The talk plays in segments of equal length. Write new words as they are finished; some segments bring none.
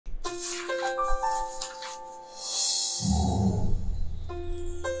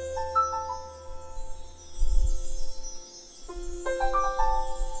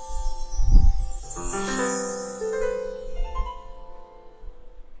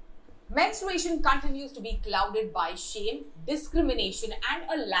Menstruation continues to be clouded by shame, discrimination, and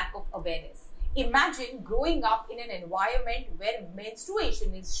a lack of awareness. Imagine growing up in an environment where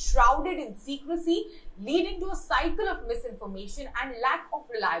menstruation is shrouded in secrecy, leading to a cycle of misinformation and lack of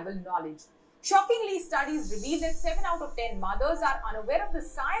reliable knowledge. Shockingly, studies reveal that 7 out of 10 mothers are unaware of the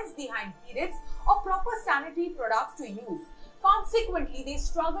science behind periods or proper sanitary products to use. Consequently, they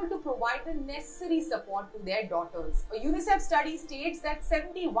struggle to provide the necessary support to their daughters. A UNICEF study states that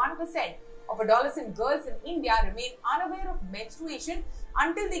 71% of adolescent girls in India remain unaware of menstruation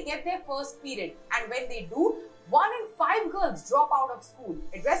until they get their first period. And when they do, 1 in 5 girls drop out of school.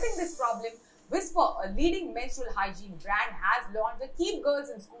 Addressing this problem, Whisper, a leading menstrual hygiene brand, has launched the Keep Girls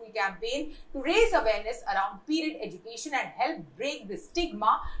in School campaign to raise awareness around period education and help break the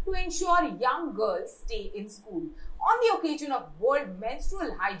stigma to ensure young girls stay in school. On the occasion of World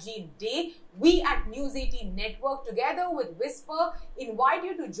Menstrual Hygiene Day, we at News 18 Network, together with Whisper, invite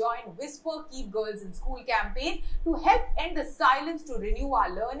you to join Whisper Keep Girls in School campaign to help end the silence, to renew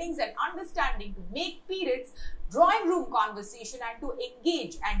our learnings and understanding, to make periods drawing room conversation, and to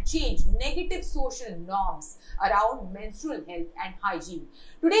engage and change negative social norms around menstrual health and hygiene.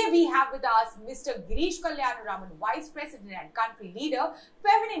 Today we have with us Mr. Girish Kalyanaraman, Vice President and Country Leader,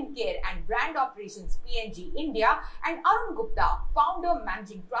 Feminine Care and Brand Operations, P&G India, and Arun Gupta, Founder,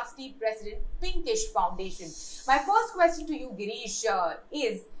 Managing Trustee, President, Pinkishe Foundation. My first question to you, Girish,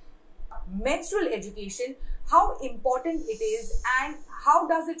 is menstrual education, how important it is and how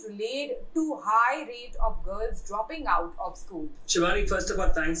does it relate to high rate of girls dropping out of school? Shivani, first of all,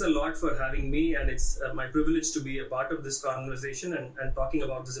 thanks a lot for having me, and it's my privilege to be a part of this conversation and talking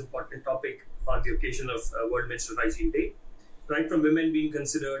about this important topic on the occasion of World Menstrual Hygiene Day. Right from women being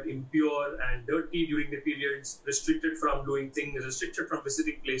considered impure and dirty during the periods, restricted from doing things, restricted from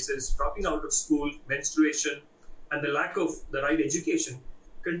visiting places, dropping out of school, menstruation, and the lack of the right education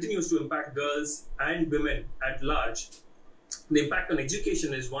continues to impact girls and women at large. The impact on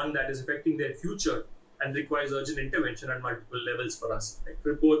education is one that is affecting their future and requires urgent intervention at multiple levels for us.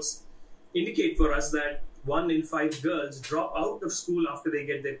 Reports indicate for us that 1 in 5 girls drop out of school after they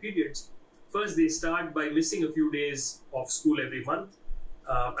get their periods. First, they start by missing a few days of school every month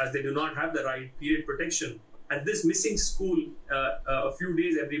as they do not have the right period protection. And this missing school a few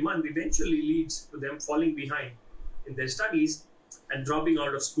days every month eventually leads to them falling behind in their studies and dropping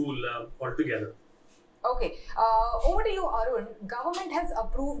out of school altogether. Okay, over to you, Arun. Government has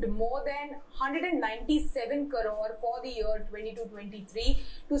approved more than 197 crore for the year 22-23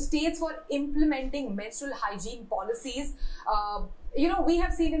 to states for implementing menstrual hygiene policies. We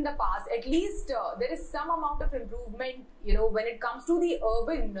have seen in the past, at least there is some amount of improvement, when it comes to the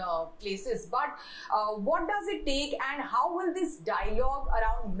urban places. But what does it take, and how will this dialogue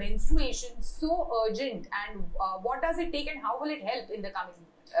around menstruation so urgent, and what does it take, and how will it help in the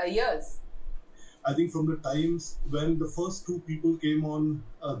coming years? I think from the times when the first 2 people came on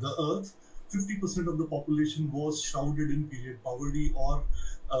the earth, 50% of the population was shrouded in period poverty or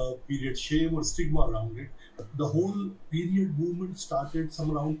period shame or stigma around it. The whole period movement started some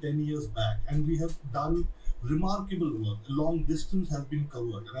around 10 years back, and we have done remarkable work. Long distance has been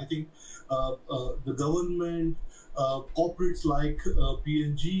covered, and I think the government, corporates like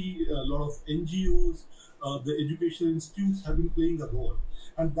P&G, a lot of NGOs, the educational institutes have been playing a role,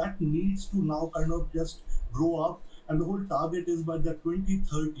 and that needs to now kind of just grow up. And the whole target is by the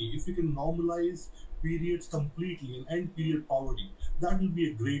 2030, if we can normalize periods completely and end period poverty, that will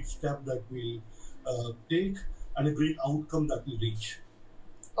be a great step that we'll take and a great outcome that we'll reach.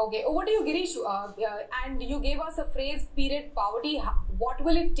 Okay, over to you, Girish. And you gave us a phrase, period poverty. What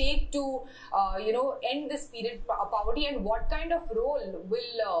will it take to, end this period poverty, and what kind of role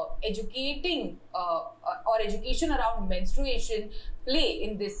will education around menstruation play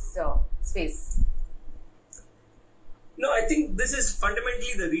in this space? No, I think this is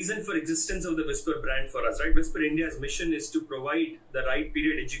fundamentally the reason for existence of the Whisper brand for us, right? Whisper India's mission is to provide the right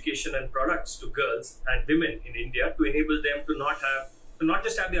period education and products to girls and women in India to enable them to not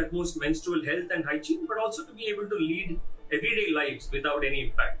just have the utmost menstrual health and hygiene, but also to be able to lead everyday lives without any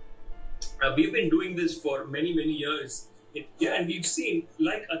impact. We've been doing this for many, many years in India, and we've seen,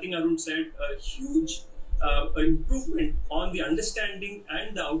 like I think Arun said, a huge improvement on the understanding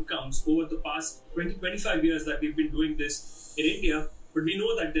and the outcomes over the past 20-25 years that we've been doing this in India. But we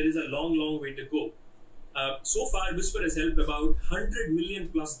know that there is a long, long way to go. So far, Whisper has helped about 100 million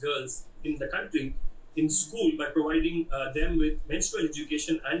plus girls in the country in school by providing them with menstrual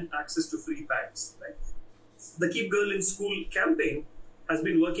education and access to free pads. Right? The Keep Girl in School campaign has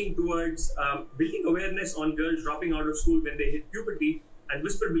been working towards building awareness on girls dropping out of school when they hit puberty, and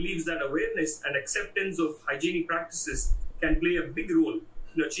Whisper believes that awareness and acceptance of hygienic practices can play a big role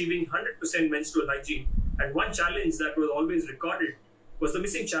achieving 100% menstrual hygiene. And one challenge that was always recorded was the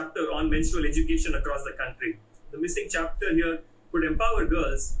missing chapter on menstrual education across the country. The missing chapter here could empower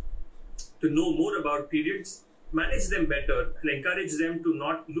girls to know more about periods, manage them better, and encourage them to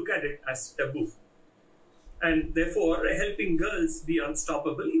not look at it as taboo. And therefore, helping girls be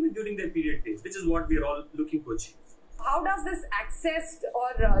unstoppable even during their period days, which is what we are all looking to achieve. How does this access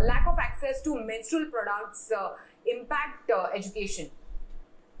or lack of access to menstrual products impact education?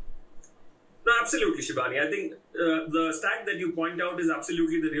 No, absolutely, Shibani. I think the stat that you point out is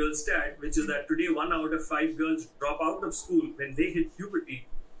absolutely the real stat, which is that today 1 out of 5 girls drop out of school when they hit puberty.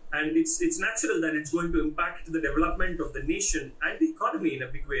 And it's natural that it's going to impact the development of the nation and the economy in a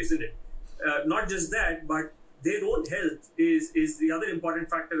big way, isn't it? Not just that, but their own health is the other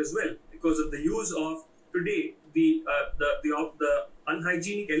important factor as well, because of the use of today the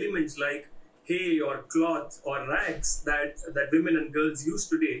unhygienic elements like hay or cloth or rags that women and girls use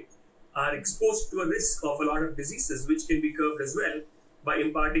today are exposed to a risk of a lot of diseases, which can be curbed as well by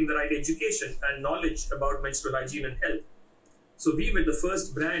imparting the right education and knowledge about menstrual hygiene and health. So we were the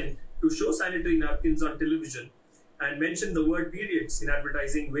first brand to show sanitary napkins on television and mention the word periods in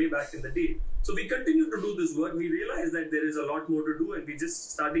advertising way back in the day. So we continue to do this work. We realize that there is a lot more to do, and we're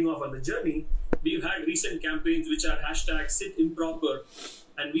just starting off on the journey. We've had recent campaigns which are hashtag sit improper,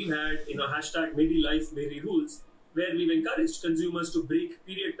 and we've had hashtag Meri Life, Meri Rules, where we've encouraged consumers to break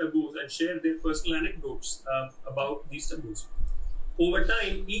period taboos and share their personal anecdotes about these taboos. Over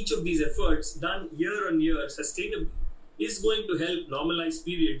time, each of these efforts, done year on year sustainably, is going to help normalize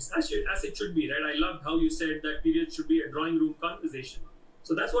periods as it should be, right? I loved how you said that periods should be a drawing room conversation.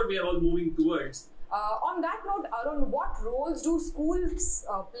 So that's what we are all moving towards. On that note, Arun, what roles do schools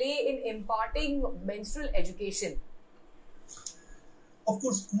play in imparting menstrual education? Of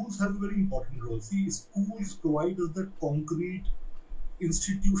course, schools have a very important role. See, schools provide us that concrete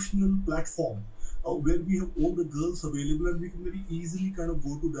institutional platform where we have all the girls available, and we can very easily kind of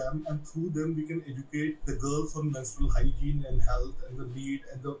go to them, and through them we can educate the girls on menstrual hygiene and health and the need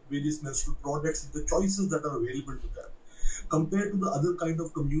and the various menstrual products, the choices that are available to them. Compared to the other kind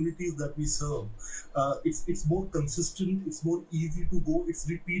of communities that we serve, it's more consistent, it's more easy to go, it's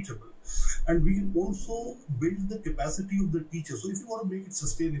repeatable. And we can also build the capacity of the teacher. So if you want to make it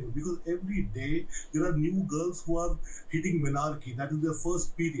sustainable, because every day there are new girls who are hitting menarche, that is their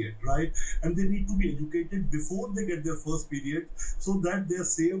first period, right? And they need to be educated before they get their first period so that they are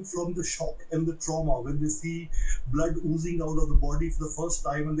saved from the shock and the trauma when they see blood oozing out of the body for the first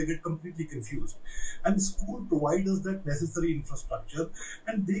time and they get completely confused. And the school provides us that necessary infrastructure,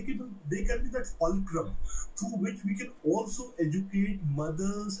 and they can be that fulcrum through which we can also educate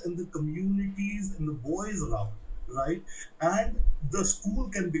mothers and the communities and the boys around, right? And the school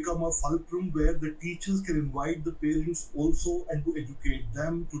can become a fulcrum where the teachers can invite the parents also and to educate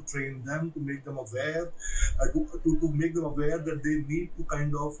them, to train them, to make them aware, to make them aware that they need to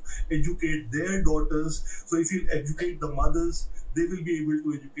kind of educate their daughters. So if you educate the mothers, they will be able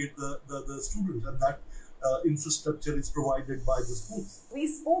to educate the students, and that infrastructure is provided by the schools. We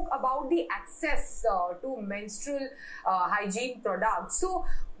spoke about the access to menstrual hygiene products. So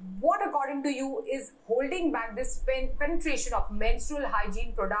what, according to you, is holding back this penetration of menstrual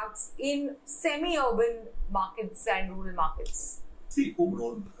hygiene products in semi-urban markets and rural markets? See,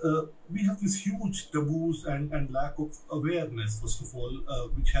 overall, we have this huge taboos and lack of awareness, first of all,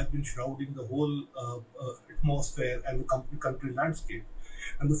 which has been shrouding the whole atmosphere and the country landscape.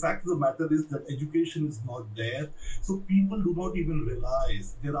 And the fact of the matter is that education is not there. So people do not even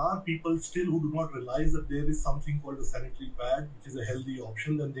realize. There are people still who do not realize that there is something called a sanitary pad, which is a healthy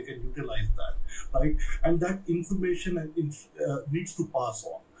option, and they can utilize that, right? And that information needs to pass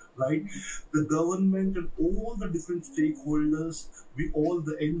on. Right, the government and all the different stakeholders, the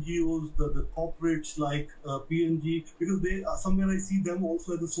NGOs, the corporates like P&G, because they are somewhere I see them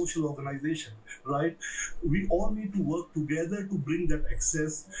also as a social organization, right? We all need to work together to bring that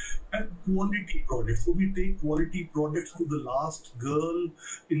access and quality products. So we take quality products to the last girl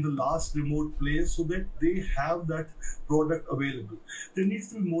in the last remote place so that they have that product available. There needs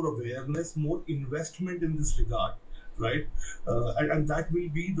to be more awareness, more investment in this regard. Right, and that will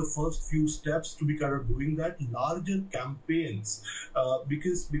be the first few steps to be kind of doing that. Larger campaigns,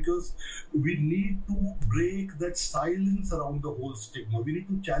 because we need to break that silence around the whole stigma. We need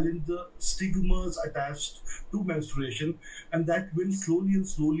to challenge the stigmas attached to menstruation, and that will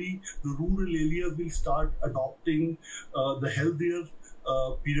slowly the rural areas will start adopting the healthier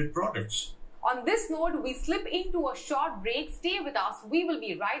period products. On this note, we slip into a short break. Stay with us. We will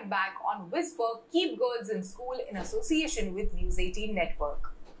be right back on Whisper, Keep Girls in School in association with News 18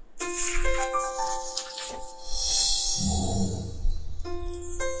 Network.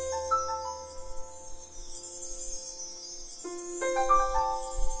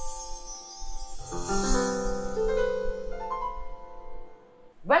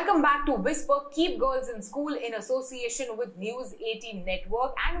 back to Whisper, Keep Girls in School in association with News 18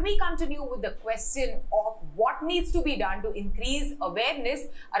 Network, and we continue with the question of what needs to be done to increase awareness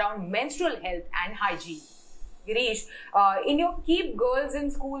around menstrual health and hygiene. Girish, in your Keep Girls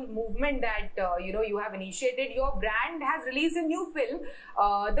in School movement that you have initiated, your brand has released a new film,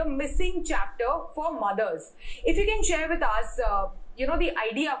 The Missing Chapter for Mothers. If you can share with us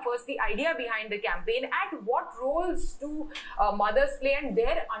the idea behind the campaign, and what roles do mothers play and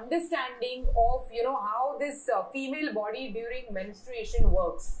their understanding of how this female body during menstruation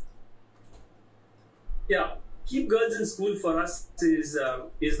works. Yeah, Keep Girls in School for us is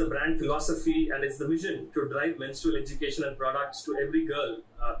the brand philosophy, and it's the vision to drive menstrual education and products to every girl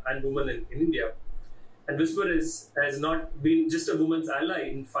and woman in India. And Whisper has not been just a woman's ally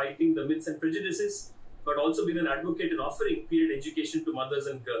in fighting the myths and prejudices, but also been an advocate in offering period education to mothers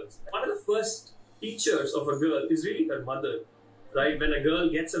and girls. One of the first teachers of a girl is really her mother, right? When a girl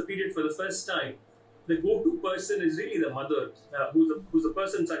gets a period for the first time, the go-to person is really the mother, who's the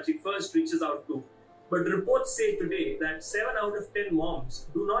person that she first reaches out to. But reports say today that 7 out of 10 moms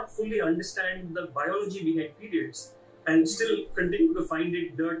do not fully understand the biology behind periods and still continue to find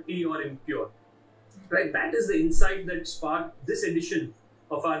it dirty or impure. Right? That is the insight that sparked this edition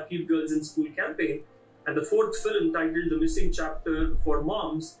of our Keep Girls in School campaign. And the fourth film, titled The Missing Chapter for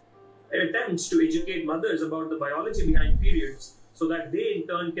Moms, attempts to educate mothers about the biology behind periods so that they in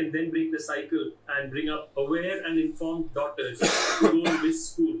turn can then break the cycle and bring up aware and informed daughters who don't miss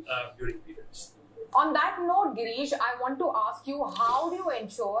school during periods. On that note, Girish, I want to ask you, how do you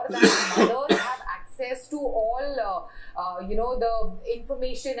ensure that mothers have access to all the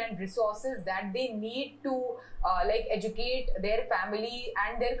information and resources that they need to educate their family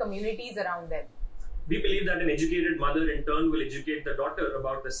and their communities around them? We believe that an educated mother in turn will educate the daughter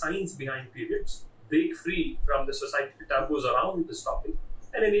about the science behind periods, break free from the societal taboos around this topic,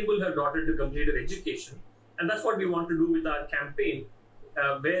 and enable her daughter to complete her education. And that's what we want to do with our campaign,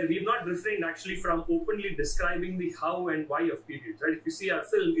 where we've not refrained actually from openly describing the how and why of periods. Right? If you see our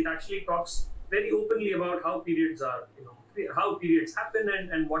film, it actually talks very openly about how periods are, how periods happen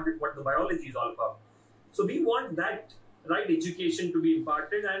and what the biology is all about. So we want that right education to be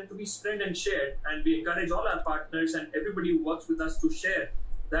imparted and to be spread and shared, and we encourage all our partners and everybody who works with us to share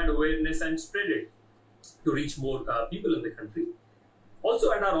that awareness and spread it to reach more people in the country.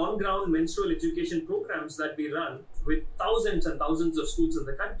 Also, at our on-ground menstrual education programs that we run with thousands and thousands of schools in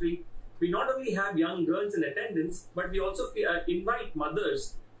the country, we not only have young girls in attendance, but we also invite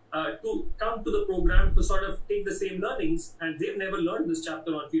mothers to come to the program to sort of take the same learnings, and they've never learned this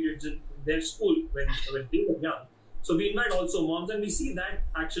chapter on periods in their school when they were young. So we invite also moms, and we see that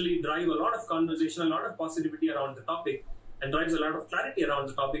actually drive a lot of conversation, a lot of positivity around the topic, and drives a lot of clarity around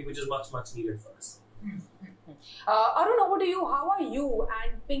the topic, which is much, much needed for us. Arun, over to you. How are you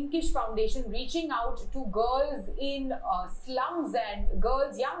and Pinkishe Foundation reaching out to girls in slums and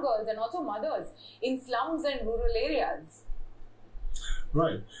young girls and also mothers in slums and rural areas?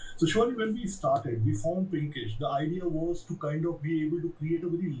 Right. So surely when we started, we formed Pinkishe. The idea was to kind of be able to create a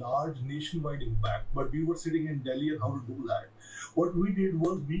very large nationwide impact, but we were sitting in Delhi and how to do that. What we did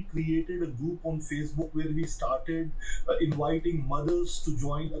was we created a group on Facebook where we started inviting mothers to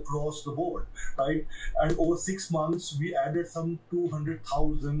join across the board, right? And over 6 months, we added some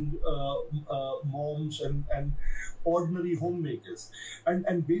 200,000 moms and ordinary homemakers.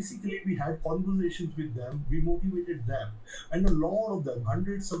 And basically we had conversations with them, we motivated them, and a lot of them,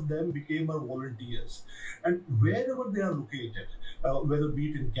 hundreds of them became our volunteers. And wherever they are located, whether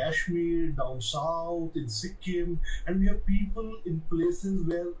be it in Kashmir, down south, in Sikkim, and we have people in places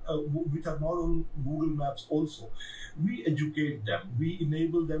where which are not on Google Maps also. We educate them, we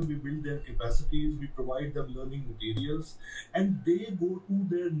enable them, we build their capacities, we provide them learning materials, and they go to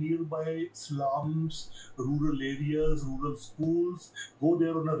their nearby slums, rural areas, rural schools, go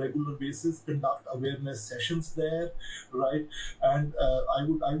there on a regular basis, conduct awareness sessions there, right? And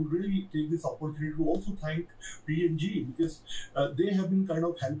I would really take this opportunity to also thank P&G, because they have been kind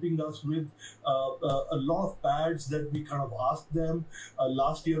of helping us with a lot of pads that we kind of asked them.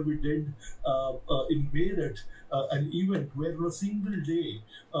 Last year we did in Meerut an event where on a single day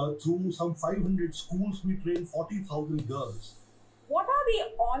through some 500 schools we trained 40,000 girls. What are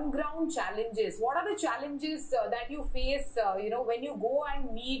the on-ground challenges? What are the challenges that you face, when you go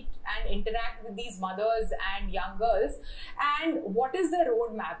and meet and interact with these mothers and young girls? And what is the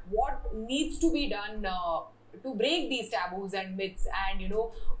roadmap? What needs to be done to break these taboos and myths and,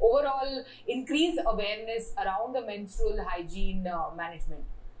 overall increase awareness around the menstrual hygiene management?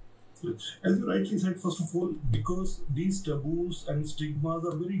 As you rightly said, first of all, because these taboos and stigmas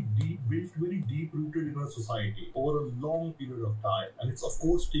are very deep, built very deep rooted in our society over a long period of time, and it's of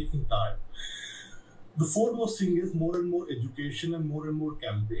course taking time. The foremost thing is more and more education and more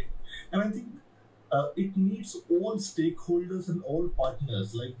campaign, and I think it needs all stakeholders and all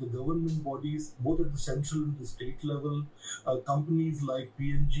partners like the government bodies, both at the central and the state level, companies like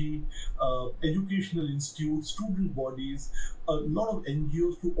P&G, educational institutes, student bodies, a lot of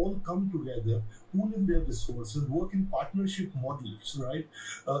NGOs to all come together, pool in their resources, work in partnership models, right?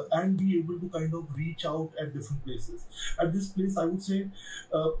 And be able to kind of reach out at different places. At this place, I would say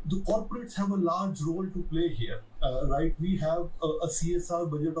the corporates have a large role to play here, right? We have a CSR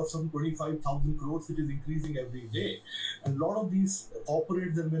budget of some 25,000 crores, which is increasing every day. And a lot of these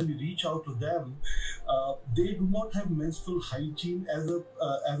corporates, and when we reach out to them, they do not have menstrual hygiene as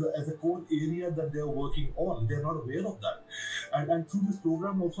a core area that they are working on. They are not aware of that. And through this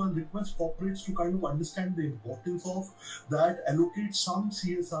program also, I request corporates to kind of understand the importance of that, allocate some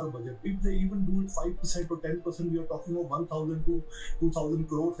CSR budget. If they even do it 5% or 10%, we are talking of 1,000 to 2,000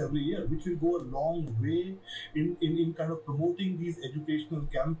 crores every year, which will go a long way in kind of promoting these educational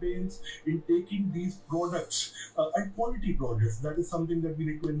campaigns, in taking these products and quality products. That is something that we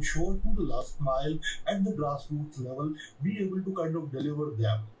need to ensure to the last mile at the grassroots level, be able to kind of deliver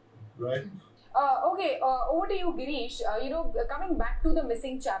them, right? Okay, over to you, Girish. Coming back to the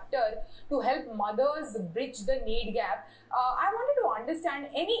missing chapter to help mothers bridge the need gap, I wanted to understand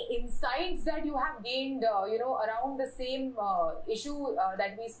any insights that you have gained, around the same issue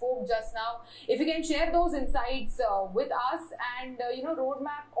that we spoke just now. If you can share those insights with us, and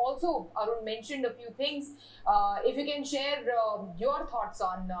roadmap also. Arun mentioned a few things. If you can share your thoughts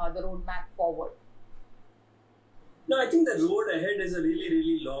on the roadmap forward. No, I think the road ahead is a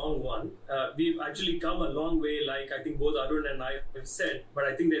really long one. We've actually come a long way, like I think both Arun and I have said, but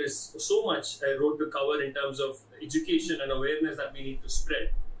I think there is so much road to cover in terms of education and awareness that we need to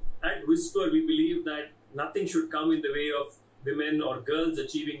spread. At Whisper, we believe that nothing should come in the way of women or girls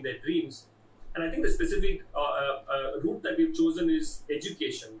achieving their dreams. And I think the specific route that we've chosen is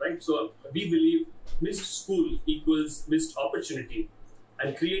education, right? So we believe missed school equals missed opportunity,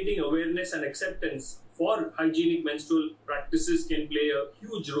 and creating awareness and acceptance for hygienic menstrual practices can play a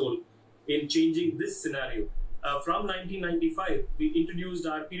huge role in changing this scenario. From 1995, we introduced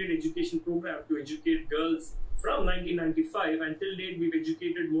our period education program to educate girls. From 1995 until date, we've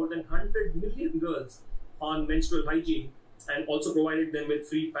educated more than 100 million girls on menstrual hygiene and also provided them with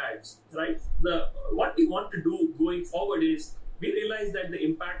free pads, right? What we want to do going forward is, we realize that the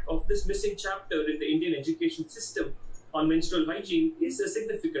impact of this missing chapter in the Indian education system on menstrual hygiene is a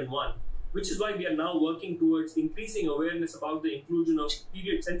significant one, which is why we are now working towards increasing awareness about the inclusion of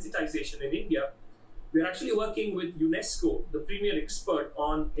period sensitization in India. We are actually working with UNESCO, the premier expert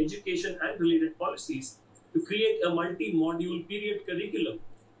on education and related policies, to create a multi-module period curriculum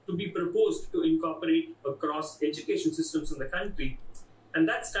to be proposed to incorporate across education systems in the country. And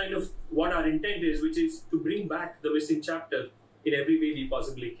that's kind of what our intent is, which is to bring back the missing chapter in every way we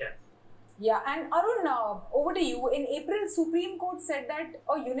possibly can. Yeah, and Arun, over to you. In April, Supreme Court said that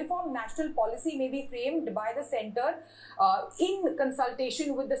a uniform national policy may be framed by the centre in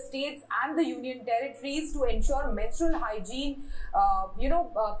consultation with the states and the union territories to ensure menstrual hygiene,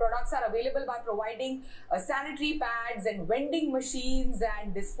 products are available by providing sanitary pads and vending machines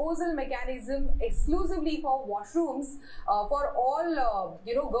and disposal mechanism exclusively for washrooms for all,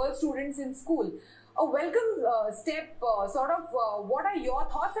 girl students in school. A welcome step, what are your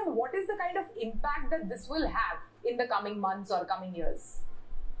thoughts, and what is the kind of impact that this will have in the coming months or coming years?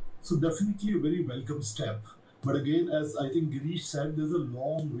 So definitely a very welcome step. But again, as I think Girish said, there's a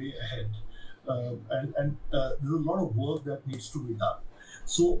long way ahead. And there's a lot of work that needs to be done.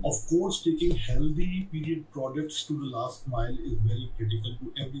 So, of course, taking healthy period products to the last mile is very critical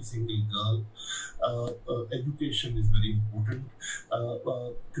to every single girl. Education is very important.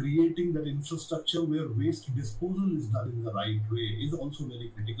 Creating that infrastructure where waste disposal is done in the right way is also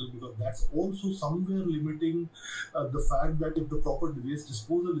very critical, because that's also somewhere limiting the fact that if the proper waste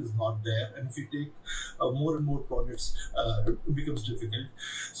disposal is not there, and if you take more and more products, it becomes difficult.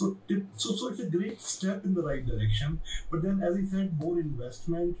 So it's a great step in the right direction. But then, as I said, more investment,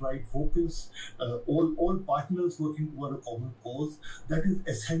 right focus, all partners working toward a common cause, that is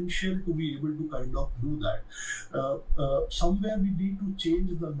essential to be able to kind of do that. Somewhere we need to change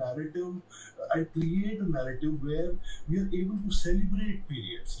the narrative and create a narrative where we are able to celebrate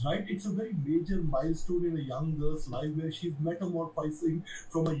periods, right? It's a very major milestone in a young girl's life where she's metamorphosing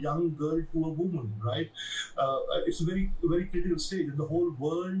from a young girl to a woman, right? It's a very, very critical stage, and the whole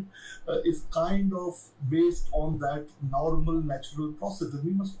world is kind of based on that normal, natural process. process, and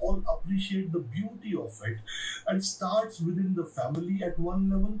we must all appreciate the beauty of it. And starts within the family at one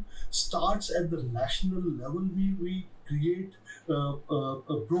level, starts at the national level. We create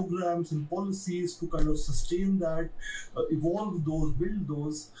programs and policies to kind of sustain that, evolve those, build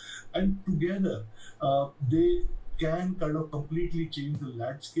those, and together they can kind of completely change the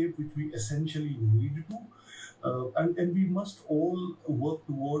landscape, which we essentially need to. And we must all work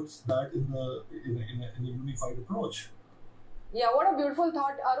towards that in a unified approach. Yeah, what a beautiful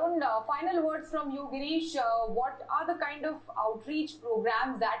thought. Arun, final words from you. Girish, what are the kind of outreach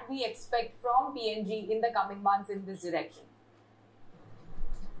programs that we expect from P&G in the coming months in this direction?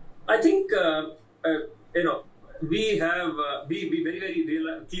 I think, we have, we very, very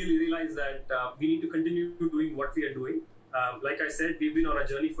clearly realize that we need to continue doing what we are doing. Like I said, we've been on a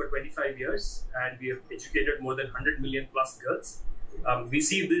journey for 25 years and we have educated more than 100 million plus girls. We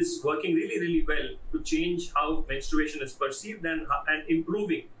see this working really, really well to change how menstruation is perceived and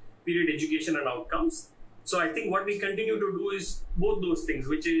improving period education and outcomes. So I think what we continue to do is both those things,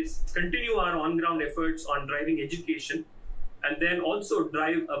 which is continue our on-ground efforts on driving education and then also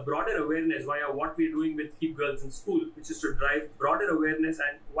drive a broader awareness via what we're doing with Keep Girls in School, which is to drive broader awareness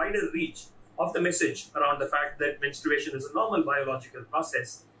and wider reach of the message around the fact that menstruation is a normal biological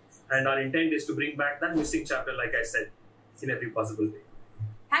process. And our intent is to bring back that missing chapter, like I said, in every possible way.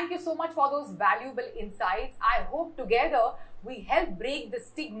 Thank you so much for those valuable insights. I hope together we help break the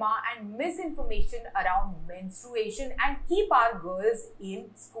stigma and misinformation around menstruation and keep our girls in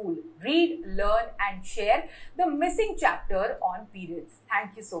school. Read, learn and share the missing chapter on periods.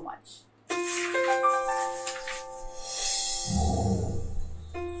 Thank you so much.